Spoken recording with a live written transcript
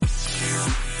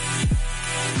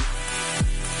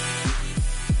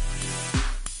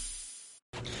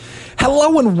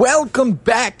Hello and welcome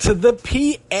back to the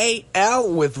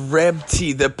PAL with Reb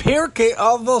T, the Pirkei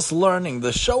Avos Learning,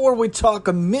 the show where we talk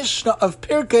a Mishnah of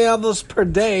Pirkei Avos per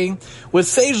day with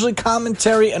sagely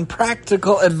commentary and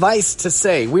practical advice to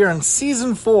say. We are in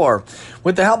season 4.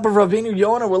 With the help of Rabbeinu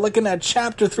Yonah, we're looking at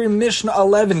chapter 3, Mishnah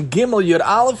 11, Gimel Yud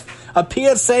Aleph. A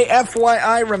PSA,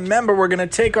 FYI, remember, we're going to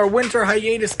take our winter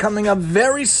hiatus coming up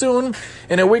very soon,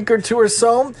 in a week or two or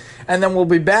so, and then we'll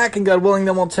be back, and God willing,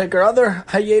 then we'll take our other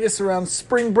hiatus around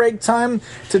spring break time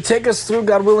to take us through,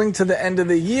 God willing, to the end of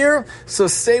the year. So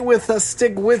stay with us,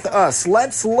 stick with us.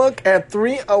 Let's look at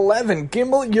 3:11,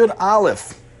 Gimel Yud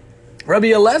Aleph.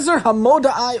 Rabbi Eliezer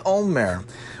Hamodai Omer.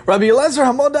 Rabbi Eliezer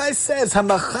Hamodai says,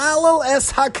 "Hamachalal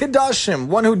es hakedashim,"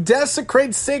 one who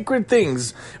desecrates sacred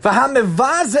things.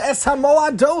 V'hamevaz es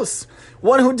hamoados,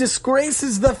 one who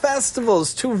disgraces the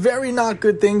festivals. Two very not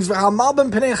good things. V'hamal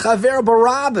ben pnei chaver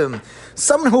barabim,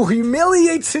 someone who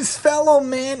humiliates his fellow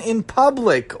man in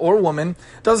public, or woman,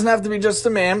 doesn't have to be just a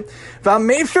man.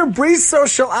 V'hamefer briso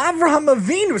shel Avraham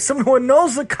Avinu, someone who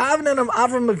knows the covenant of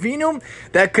Avraham Avinu.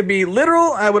 That could be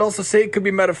literal. I would also say it could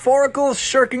be metaphorical,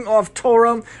 shirking off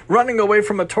Torah, running away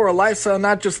from a Torah lifestyle,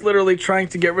 not just literally trying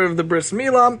to get rid of the bris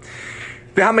milah.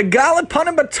 And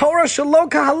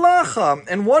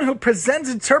one who presents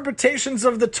interpretations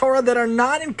of the Torah that are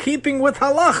not in keeping with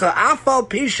halacha. Afal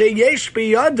pishe yesh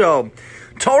biyado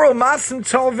Torah masim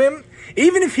tovim,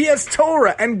 even if he has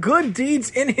Torah and good deeds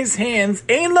in his hands,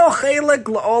 ein lo chelek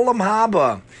la'olam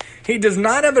haba, he does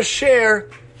not have a share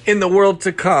in the world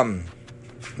to come.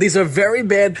 These are very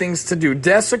bad things to do.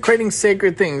 Desecrating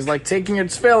sacred things, like taking your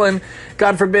tefillin,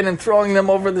 God forbid, and throwing them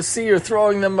over the sea, or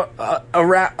throwing them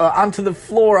onto the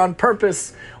floor on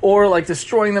purpose, or like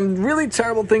destroying them. Really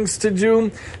terrible things to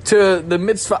do to the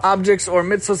mitzvah objects, or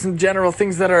mitzvahs in general,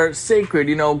 things that are sacred.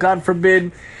 You know, God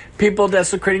forbid, people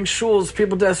desecrating shuls,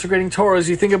 people desecrating Torahs.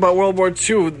 You think about World War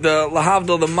II, the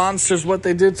Lahavdil, the monsters, what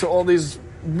they did to all these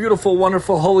beautiful,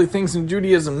 wonderful, holy things in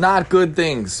Judaism, not good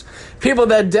things. People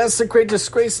that desecrate,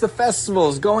 disgrace the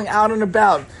festivals, going out and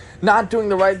about, not doing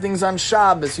the right things on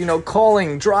Shabbos,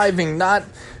 calling, driving, not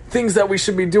things that we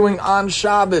should be doing on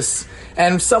Shabbos.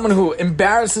 And someone who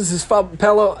embarrasses his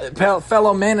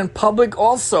fellow man in public,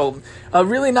 also a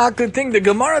really not good thing. The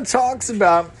Gemara talks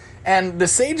about, and the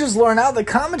sages learn out, the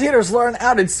commentators learn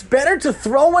out, it's better to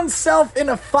throw oneself in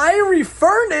a fiery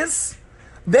furnace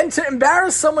than to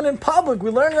embarrass someone in public.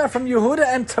 We learned that from Yehuda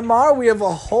and Tamar. We have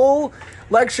a whole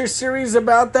lecture series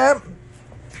about that,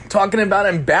 talking about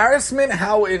embarrassment,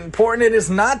 how important it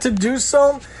is not to do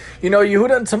so.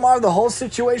 Yehuda and Tamar, the whole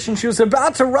situation, she was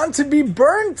about to run to be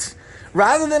burnt,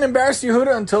 rather than embarrass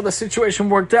Yehuda until the situation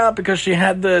worked out, because she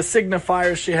had the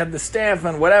signifiers, she had the staff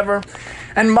and whatever.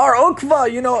 And Mar Okva,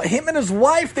 him and his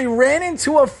wife, they ran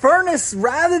into a furnace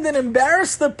rather than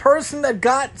embarrass the person that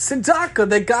got tzedakah,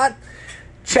 that got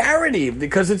charity,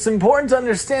 because it's important to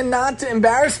understand not to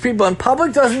embarrass people. And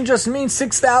public doesn't just mean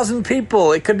 6,000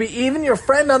 people. It could be even your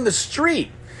friend on the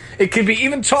street. It could be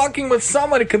even talking with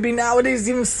someone. It could be nowadays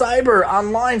even cyber,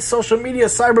 online, social media,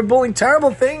 cyberbullying,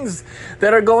 terrible things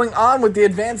that are going on with the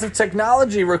advance of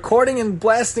technology, recording and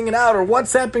blasting it out, or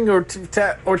WhatsApping, or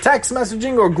text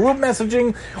messaging, or group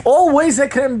messaging, all ways that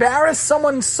can embarrass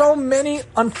someone in so many,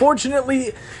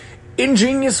 unfortunately,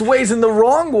 ingenious ways, in the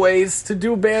wrong ways to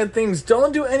do bad things.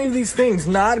 Don't do any of these things,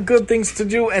 not good things to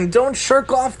do, and don't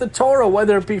shirk off the Torah,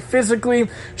 whether it be physically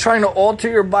trying to alter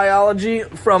your biology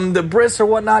from the bris or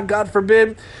whatnot, God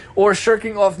forbid, or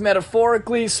shirking off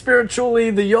metaphorically, spiritually,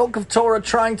 the yoke of Torah,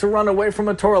 trying to run away from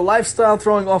a Torah lifestyle,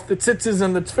 throwing off the tzitzis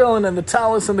and the tefillin and the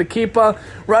talis and the kippah,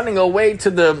 running away to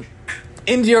the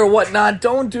India or whatnot.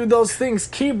 Don't do those things.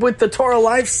 Keep with the Torah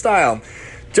lifestyle.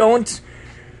 Don't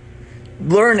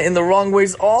learn in the wrong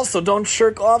ways also. Don't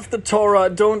shirk off the Torah.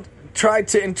 Don't try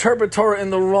to interpret Torah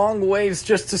in the wrong ways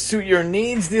just to suit your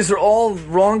needs. These are all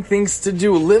wrong things to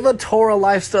do. Live a Torah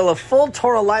lifestyle, a full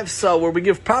Torah lifestyle, where we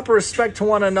give proper respect to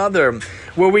one another,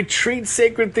 where we treat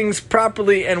sacred things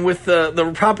properly and with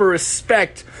the proper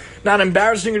respect, not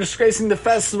embarrassing or disgracing the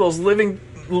festivals, living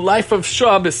life of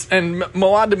Shabbos and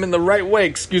Moadim in the right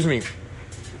way,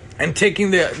 and taking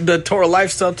the Torah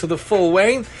lifestyle to the full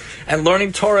way, and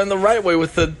learning Torah in the right way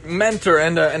with a mentor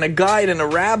and a guide and a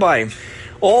rabbi.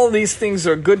 All these things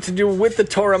are good to do with the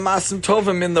Torah Masim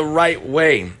Tovim in the right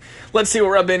way. Let's see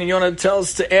what Rabbeinu Yonah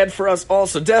tells to add for us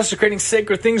also. Desecrating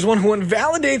sacred things, one who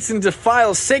invalidates and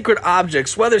defiles sacred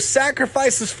objects, whether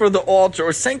sacrifices for the altar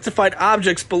or sanctified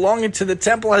objects belonging to the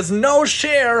temple, has no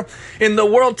share in the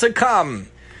world to come.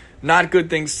 not good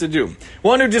things to do.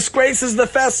 One who disgraces the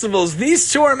festivals.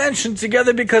 These two are mentioned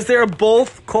together because they are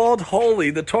both called holy.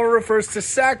 The Torah refers to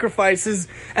sacrifices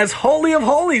as holy of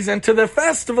holies, and to the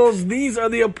festivals, these are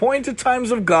the appointed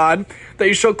times of God that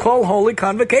you shall call holy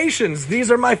convocations.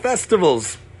 These are my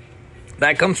festivals.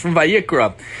 That comes from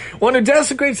Vayikra. One who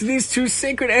desecrates these two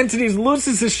sacred entities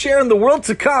loses his share in the world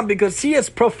to come because he has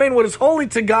profaned what is holy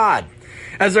to God.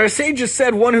 As our sages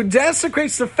said, one who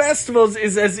desecrates the festivals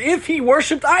is as if he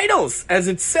worshipped idols. As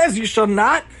it says, you shall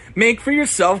not make for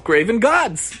yourself graven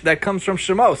gods. That comes from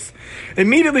Shemos.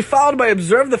 Immediately followed by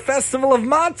observe the festival of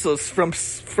Matzos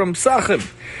from Sachem.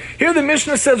 Here the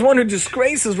Mishnah says one who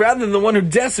disgraces rather than the one who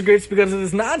desecrates, because it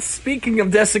is not speaking of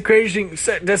desecrating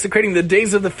the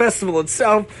days of the festival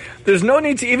itself. There's no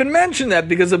need to even mention that,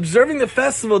 because observing the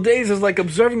festival days is like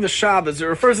observing the Shabbos. It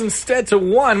refers instead to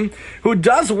one who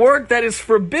does work that is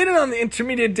forbidden on the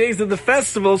intermediate days of the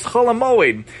festivals, Chol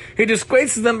HaMoed. He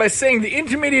disgraces them by saying the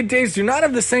intermediate days do not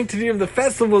have the sanctity of the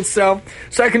festival itself,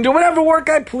 so I can do whatever work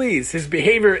I please. His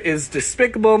behavior is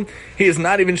despicable. He is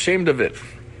not even ashamed of it.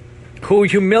 Who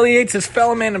humiliates his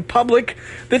fellow man in public.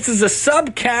 This is a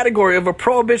subcategory of a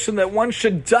prohibition that one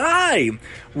should die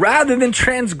rather than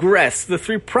transgress. The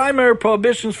three primary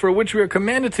prohibitions for which we are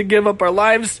commanded to give up our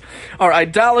lives are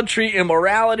idolatry,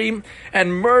 immorality,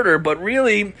 and murder. But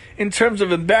really, in terms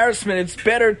of embarrassment, it's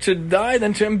better to die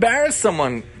than to embarrass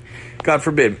someone. God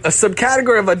forbid. A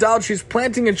subcategory of idolatry is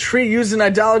planting a tree used in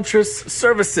idolatrous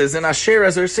services. In Asherah,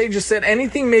 as our sages said,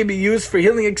 anything may be used for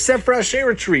healing except for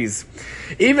Asherah trees.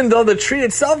 Even though the tree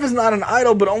itself is not an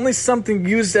idol, but only something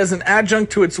used as an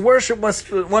adjunct to its worship,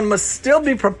 one must still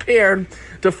be prepared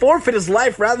to forfeit his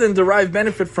life rather than derive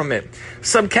benefit from it.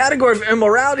 Subcategory of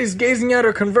immorality is gazing at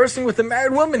or conversing with a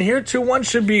married woman. Here too one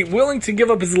should be willing to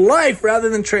give up his life rather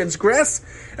than transgress,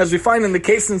 as we find in the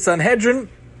case in Sanhedrin.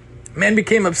 Man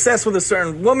became obsessed with a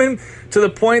certain woman to the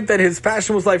point that his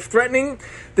passion was life-threatening.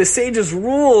 The sages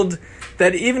ruled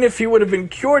that even if he would have been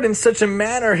cured in such a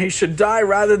manner, he should die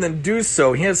rather than do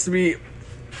so. He has to be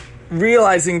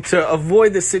realizing to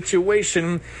avoid the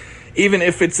situation, even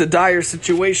if it's a dire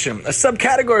situation. A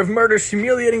subcategory of murder is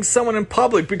humiliating someone in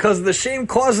public because the shame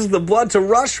causes the blood to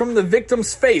rush from the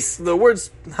victim's face. The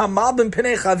words Hamabim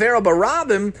Penei Chavero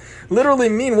Barabim literally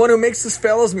mean one who makes his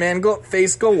fellow's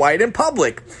face go white in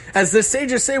public. As the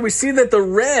sages say, we see that the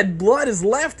red blood has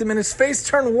left him and his face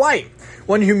turned white.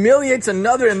 One humiliates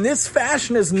another in this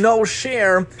fashion has no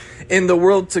share in the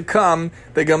world to come.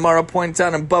 The Gemara points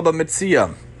out in Baba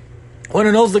Metzia. One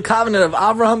who knows the covenant of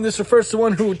Avraham, this refers to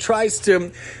one who tries to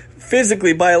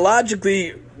physically,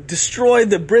 biologically destroy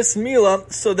the bris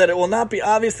milah so that it will not be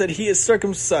obvious that he is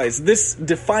circumcised. This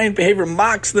defiant behavior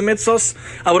mocks the mitzvos.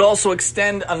 I would also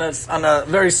extend on a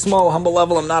very small, humble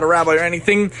level, I'm not a rabbi or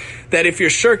anything, that if you're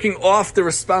shirking off the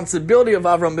responsibility of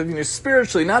Avraham Avinu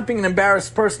spiritually, not being an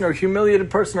embarrassed person or humiliated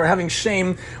person or having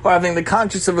shame or having the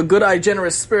conscience of a good-eye,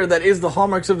 generous spirit that is the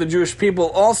hallmarks of the Jewish people,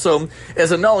 also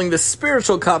is annulling the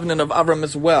spiritual covenant of Avraham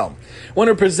as well. One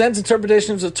who presents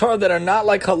interpretations of Torah that are not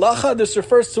like halacha, this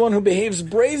refers to one who behaves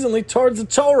brazenly towards the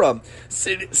Torah,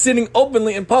 sitting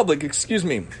openly in public,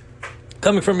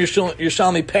 coming from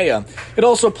Yerushalmi Peah. It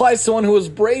also applies to one who is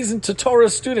brazen to Torah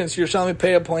students, Yerushalmi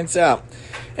Peah points out.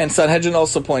 And Sanhedrin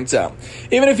also points out.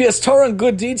 Even if he has Torah and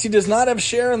good deeds, he does not have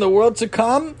share in the world to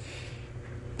come.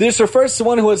 This refers to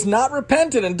one who has not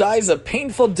repented and dies a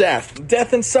painful death.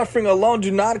 Death and suffering alone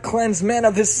do not cleanse man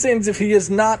of his sins if he has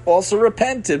not also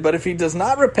repented. But if he does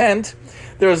not repent,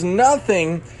 there is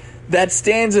nothing that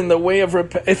stands in the way of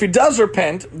if he does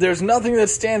repent, there's nothing that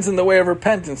stands in the way of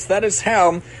repentance. That is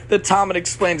how the Talmud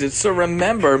explains it. So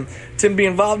remember to be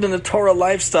involved in the Torah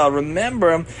lifestyle.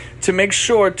 Remember to make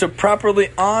sure to properly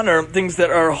honor things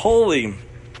that are holy,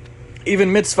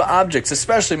 even mitzvah objects,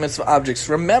 especially mitzvah objects.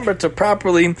 Remember to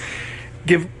properly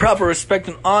give proper respect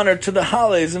and honor to the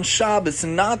holidays and Shabbos,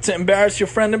 and not to embarrass your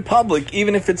friend in public,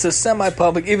 even if it's a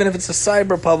semi-public, even if it's a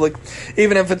cyber public,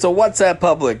 even if it's a WhatsApp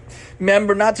public.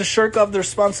 Remember not to shirk off the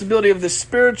responsibility of the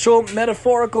spiritual,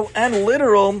 metaphorical, and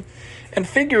literal and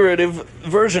figurative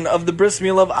version of the bris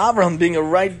milah of Avraham, being a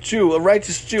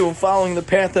righteous Jew, following the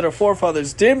path that our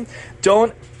forefathers did.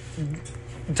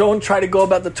 Don't try to go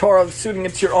about the Torah suiting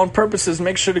it to your own purposes.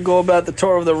 Make sure to go about the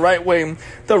Torah the right way,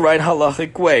 the right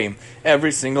halachic way,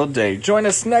 every single day. Join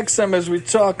us next time as we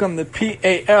talk on the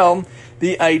PAL,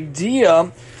 the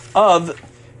idea of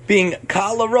being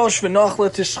kal harosh v'noch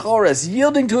l'tishchores,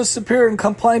 yielding to a superior and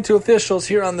complying to officials,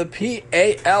 here on the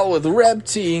PAL with Reb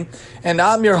T. And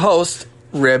I'm your host,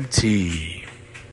 Reb T.